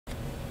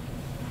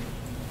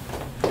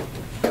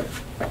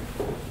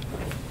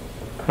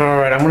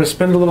Alright, I'm going to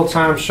spend a little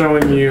time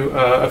showing you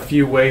a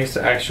few ways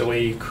to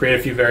actually create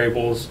a few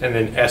variables and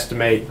then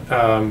estimate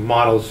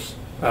models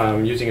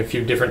using a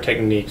few different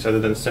techniques other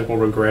than simple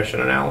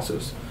regression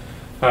analysis.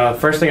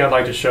 First thing I'd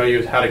like to show you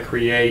is how to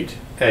create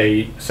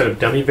a set of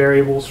dummy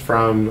variables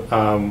from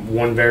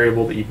one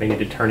variable that you may need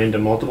to turn into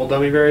multiple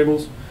dummy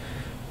variables.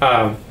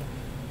 I'm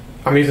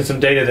using some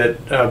data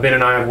that Ben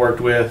and I have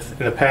worked with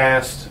in the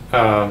past.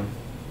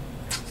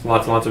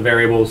 Lots and lots of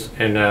variables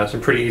and some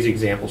pretty easy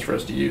examples for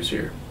us to use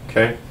here.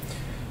 Okay.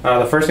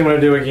 The first thing I'm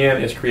going to do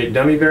again is create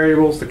dummy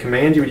variables. The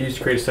command you would use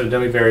to create a set of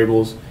dummy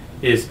variables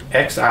is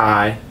xi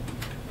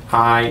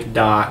I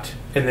dot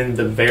and then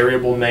the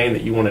variable name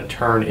that you want to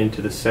turn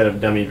into the set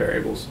of dummy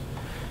variables.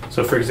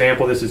 So for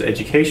example, this is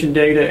education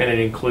data and it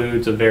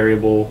includes a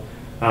variable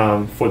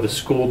for the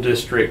school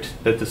district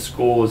that the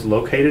school is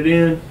located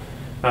in.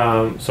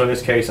 So in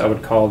this case I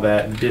would call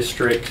that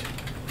district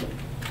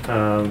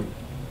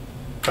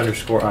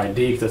underscore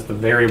ID, because that's the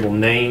variable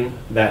name.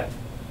 That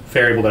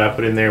variable that I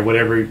put in there,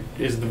 whatever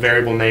is the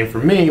variable name for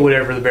me,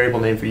 whatever the variable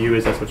name for you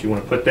is, that's what you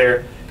want to put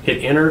there.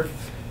 Hit enter,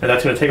 and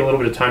that's going to take a little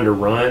bit of time to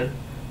run.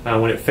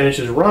 When it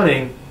finishes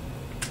running,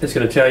 it's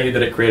going to tell you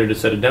that it created a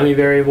set of dummy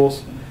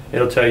variables.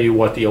 It'll tell you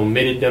what the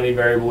omitted dummy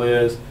variable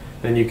is,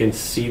 and then you can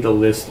see the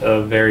list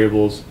of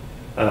variables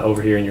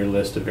over here in your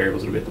list of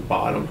variables. It'll be at the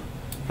bottom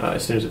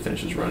as soon as it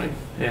finishes running,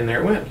 and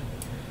there it went.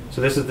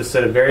 So this is the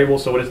set of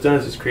variables. So what it's done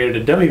is it's created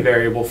a dummy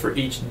variable for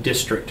each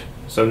district.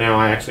 So now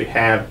I actually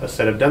have a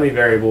set of dummy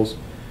variables,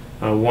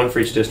 one for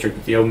each district,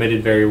 with the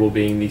omitted variable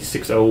being the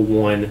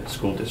 601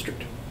 school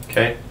district.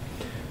 Okay.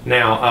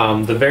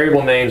 Now the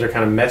variable names are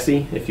kind of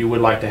messy. If you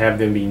would like to have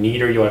them be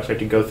neater, you'll actually have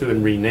to go through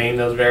and rename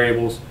those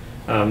variables.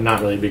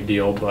 Not really a big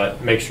deal,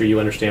 but make sure you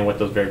understand what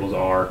those variables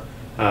are,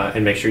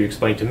 and make sure you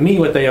explain to me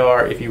what they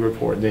are if you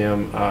report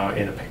them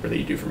in a paper that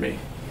you do for me.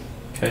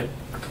 Okay.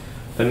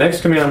 The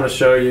next command I'm going to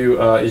show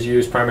you is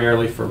used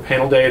primarily for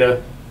panel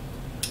data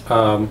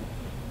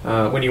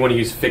when you want to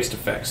use fixed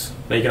effects.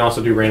 Now you can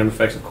also do random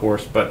effects, of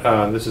course,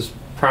 but this is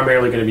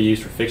primarily going to be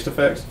used for fixed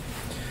effects.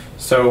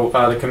 So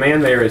the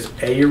command there is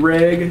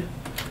areg.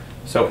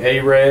 So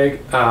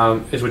areg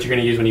is what you're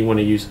going to use when you want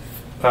to use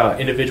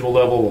individual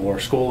level or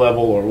school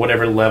level or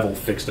whatever level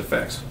fixed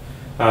effects.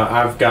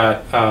 I've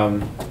got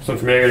some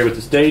familiarity with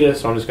this data,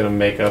 so I'm just going to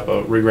make up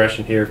a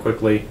regression here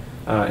quickly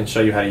and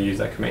show you how to use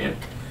that command.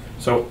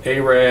 So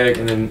areg,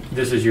 and then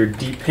this is your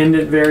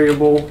dependent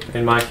variable.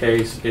 In my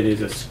case, it is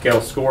a scale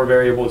score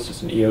variable. It's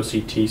just an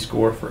EOCT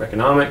score for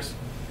economics.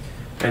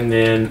 And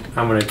then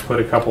I'm going to put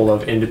a couple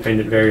of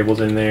independent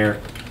variables in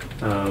there.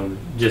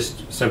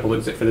 Just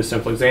simple for this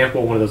simple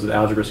example, one of those is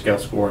algebra scale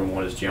score and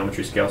one is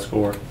geometry scale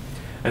score.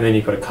 And then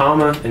you put a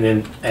comma and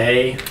then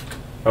a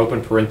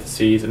open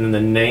parentheses and then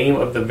the name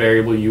of the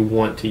variable you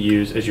want to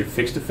use as your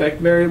fixed effect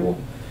variable.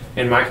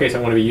 In my case, I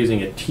want to be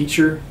using a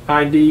teacher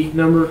ID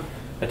number,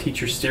 a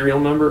teacher serial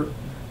number,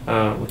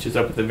 which is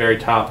up at the very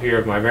top here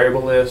of my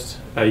variable list.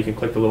 You can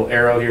click the little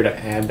arrow here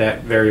to add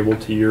that variable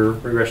to your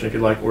regression if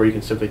you'd like, or you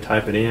can simply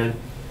type it in.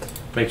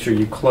 Make sure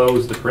you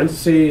close the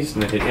parentheses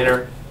and then hit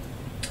enter.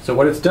 So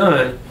what it's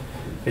done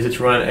is it's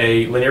run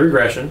a linear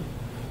regression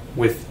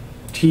with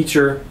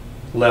teacher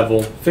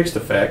level fixed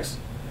effects.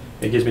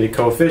 It gives me the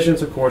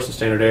coefficients, of course, the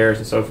standard errors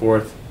and so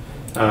forth,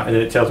 and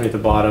then it tells me at the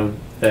bottom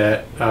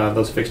that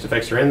those fixed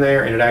effects are in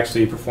there, and it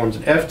actually performs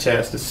an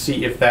f-test to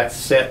see if that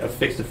set of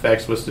fixed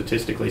effects was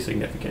statistically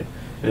significant.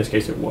 In this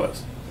case it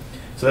was.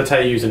 So that's how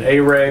you use an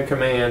areg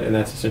command, and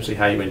that's essentially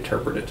how you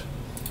interpret it.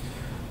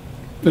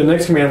 The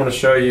next command I want to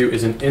show you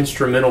is an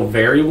instrumental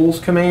variables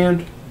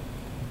command,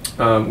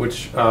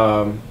 which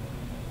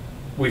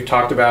we've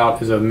talked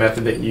about is a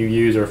method that you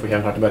use, or if we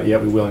haven't talked about it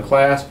yet, we will in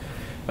class,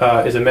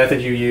 is a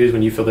method you use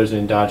when you feel there's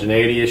an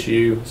endogeneity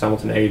issue,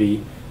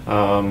 simultaneity,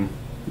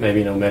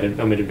 maybe an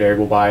omitted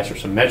variable bias or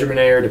some measurement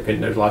error.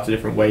 There's lots of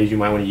different ways you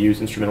might want to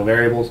use instrumental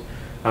variables.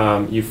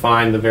 You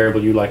find the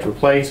variable you'd like to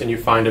replace, and you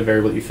find a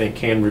variable that you think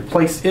can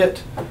replace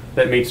it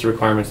that meets the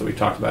requirements that we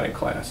talked about in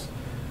class.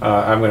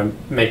 I'm going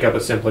to make up a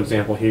simple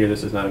example here.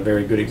 This is not a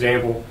very good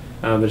example,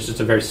 but it's just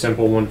a very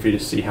simple one for you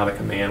to see how the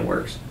command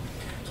works.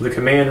 So the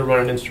command to run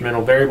an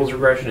instrumental variables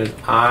regression is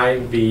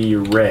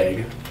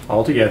ivreg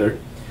all together,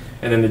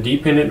 and then the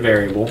dependent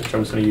variable, which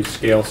I'm just going to use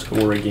scale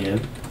score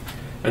again,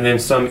 and then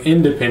some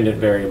independent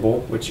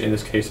variable, which in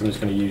this case I'm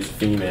just going to use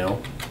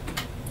female,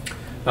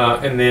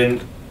 and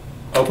then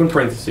open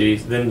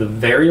parentheses, then the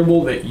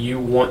variable that you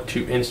want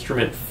to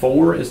instrument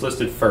for is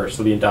listed first,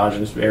 so the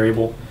endogenous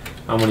variable.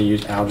 I'm going to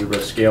use algebra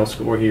scale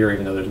score here,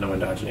 even though there's no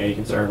endogeneity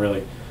concern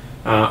really.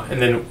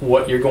 And then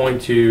what you're going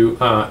to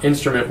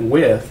instrument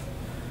with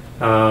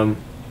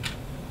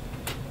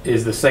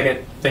is the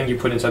second thing you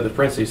put inside the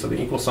parentheses, so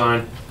the equal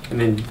sign, and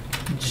then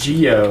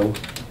geo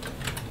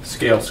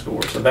scale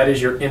score. So that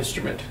is your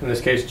instrument. In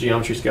this case,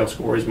 geometry scale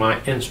score is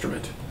my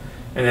instrument.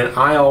 And then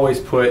I always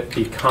put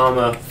the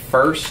comma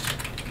first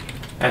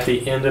at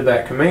the end of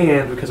that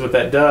command, because what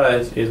that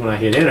does is when I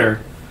hit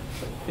enter,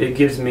 it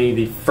gives me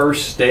the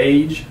first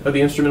stage of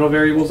the instrumental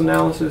variables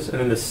analysis and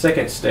then the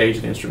second stage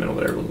of the instrumental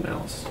variables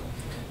analysis.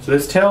 So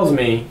this tells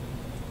me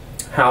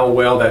how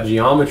well that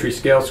geometry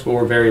scale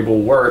score variable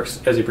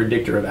works as a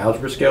predictor of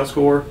algebra scale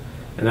score,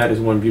 and that is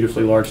one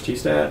beautifully large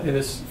t-stat in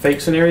this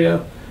fake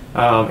scenario.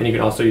 And you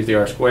can also use the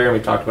R-square, and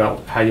we talked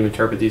about how you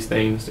interpret these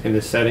things in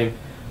this setting.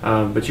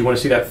 But you want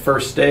to see that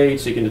first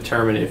stage so you can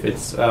determine if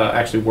it's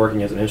actually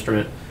working as an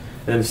instrument.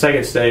 And then the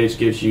second stage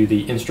gives you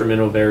the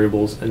instrumental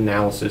variables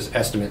analysis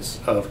estimates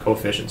of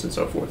coefficients and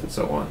so forth and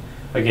so on.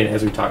 Again,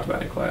 as we talked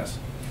about in class.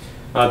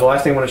 The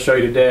last thing I want to show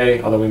you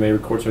today, although we may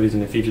record some of these in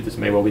the future, this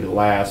may well be the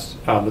last.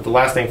 But the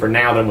last thing for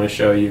now that I'm going to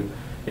show you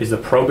is the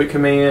probit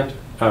command.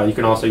 You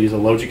can also use a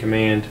logit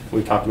command.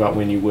 We've talked about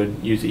when you would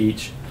use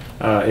each.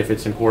 If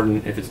it's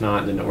important, if it's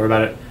not, then don't worry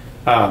about it.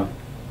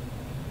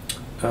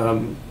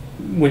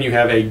 When you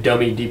have a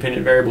dummy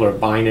dependent variable or a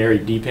binary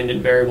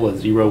dependent variable, a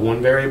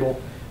 0-1 variable,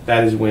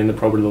 that is when the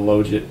probit or the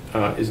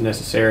logit is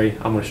necessary.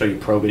 I'm going to show you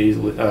probit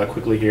easily,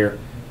 quickly here.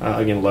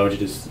 Again,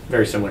 logit is a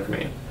very similar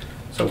command.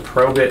 So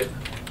probit,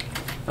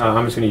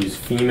 I'm just going to use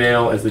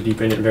female as the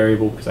dependent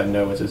variable because I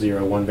know it's a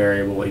 0-1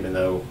 variable, even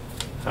though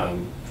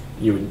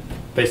you would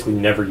basically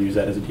never use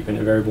that as a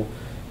dependent variable,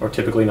 or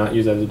typically not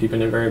use that as a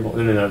dependent variable.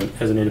 And then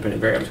as an independent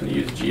variable, I'm just going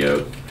to use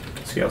geo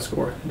scale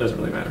score. It doesn't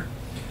really matter.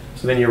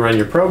 So then you run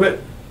your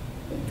probit.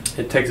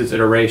 It takes its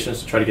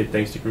iterations to try to get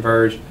things to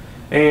converge,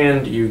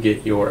 and you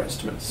get your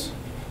estimates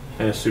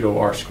and a pseudo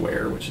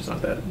R-square, which is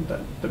not that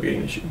big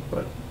an issue,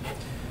 but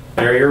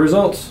there are your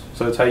results.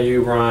 So that's how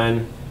you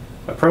run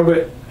a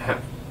probit,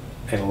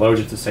 and a logit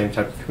is the same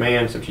type of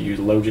command, except you use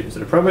logit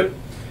instead of probit.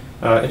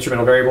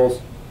 Instrumental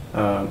variables,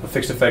 a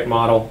fixed effect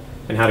model,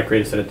 and how to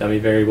create a set of dummy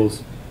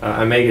variables.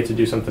 I may get to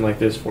do something like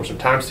this for some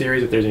time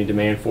series if there's any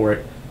demand for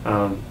it,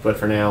 but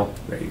for now,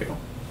 there you go.